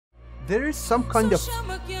There is some kind of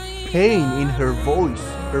pain in her voice.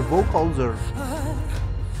 Her vocals are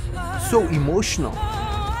so emotional.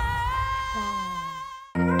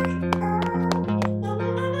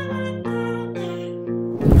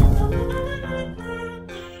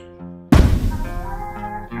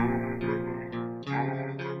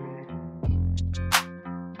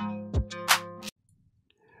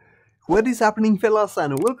 What is happening, fellas,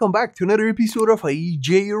 and welcome back to another episode of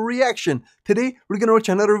IJayReaction. Today we're gonna watch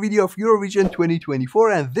another video of Eurovision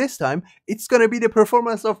 2024, and this time it's gonna be the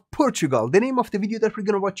performance of Portugal. The name of the video that we're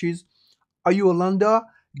gonna watch is Iolanda,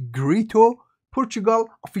 Grito, Portugal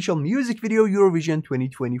official music video Eurovision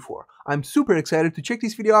 2024. I'm super excited to check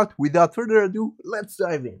this video out. Without further ado, let's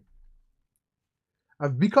dive in.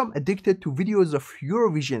 I've become addicted to videos of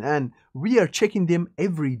Eurovision and we are checking them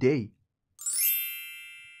every day.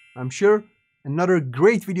 I'm sure another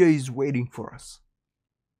great video is waiting for us.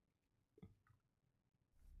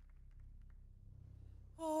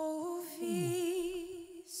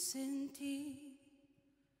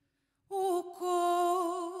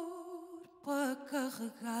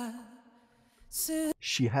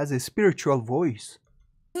 She has a spiritual voice.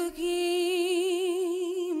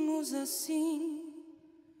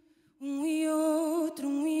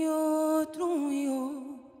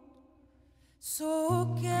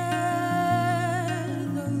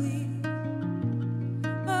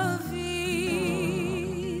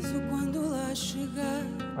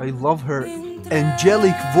 I love her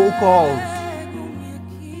angelic vocals.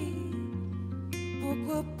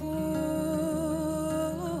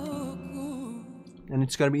 And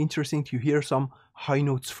it's gonna be interesting to hear some high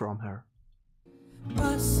notes from her.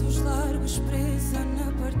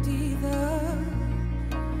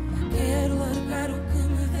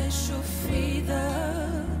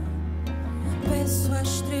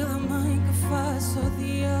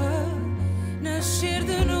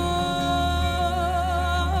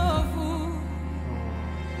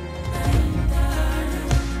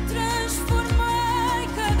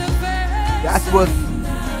 That was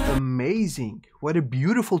amazing. What a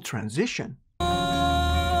beautiful transition.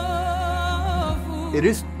 It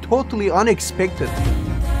is totally unexpected.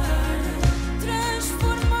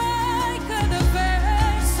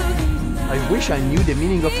 I wish I knew the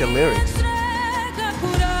meaning of the lyrics.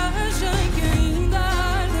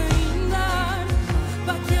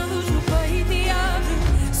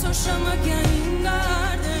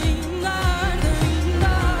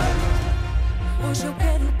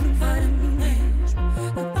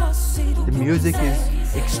 The music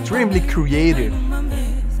is extremely creative.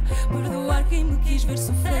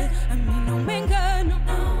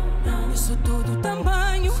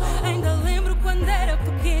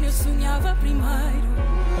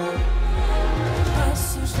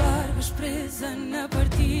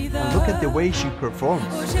 Look at the way she performs.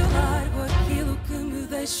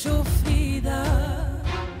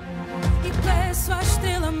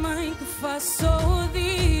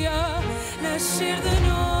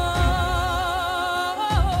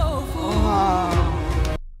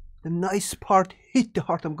 The nice part hit the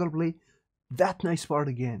heart. I'm gonna play that nice part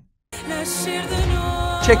again.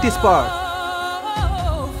 Check this part.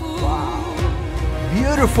 Wow.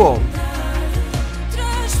 Beautiful.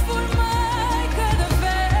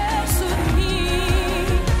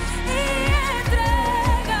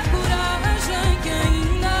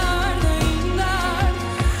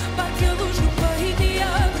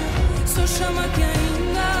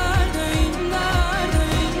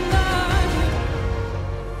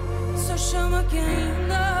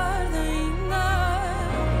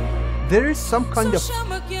 There is some kind of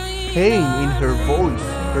pain in her voice.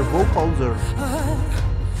 Her vocals are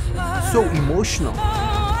so emotional.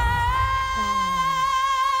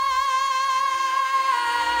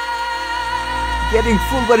 Getting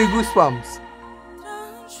full body goosebumps.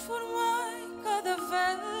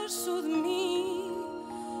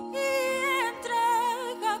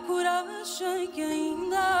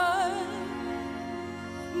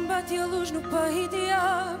 Bate a luz no peito e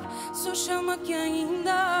abre, só chama que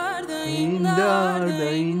ainda arde, ainda arde,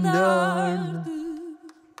 ainda arde.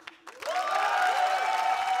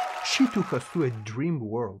 She took us to a dream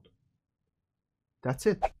world. That's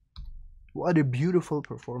it. What a beautiful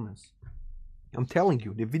performance. I'm telling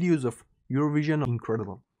you, the videos of Eurovision are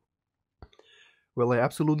incredible. Well, I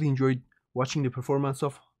absolutely enjoyed watching the performance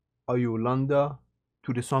of Iolanda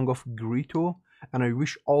to the song of Grito, and I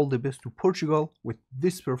wish all the best to Portugal with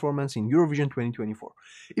this performance in Eurovision 2024.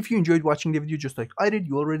 If you enjoyed watching the video just like I did,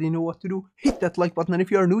 you already know what to do. Hit that like button, and if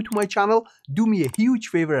you are new to my channel, do me a huge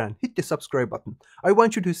favor and hit the subscribe button. I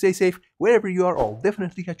want you to stay safe wherever you are. I'll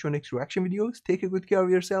definitely catch your next reaction videos. Take a good care of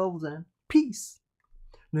yourselves and peace.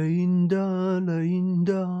 Lainda,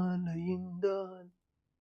 Lainda, Lainda.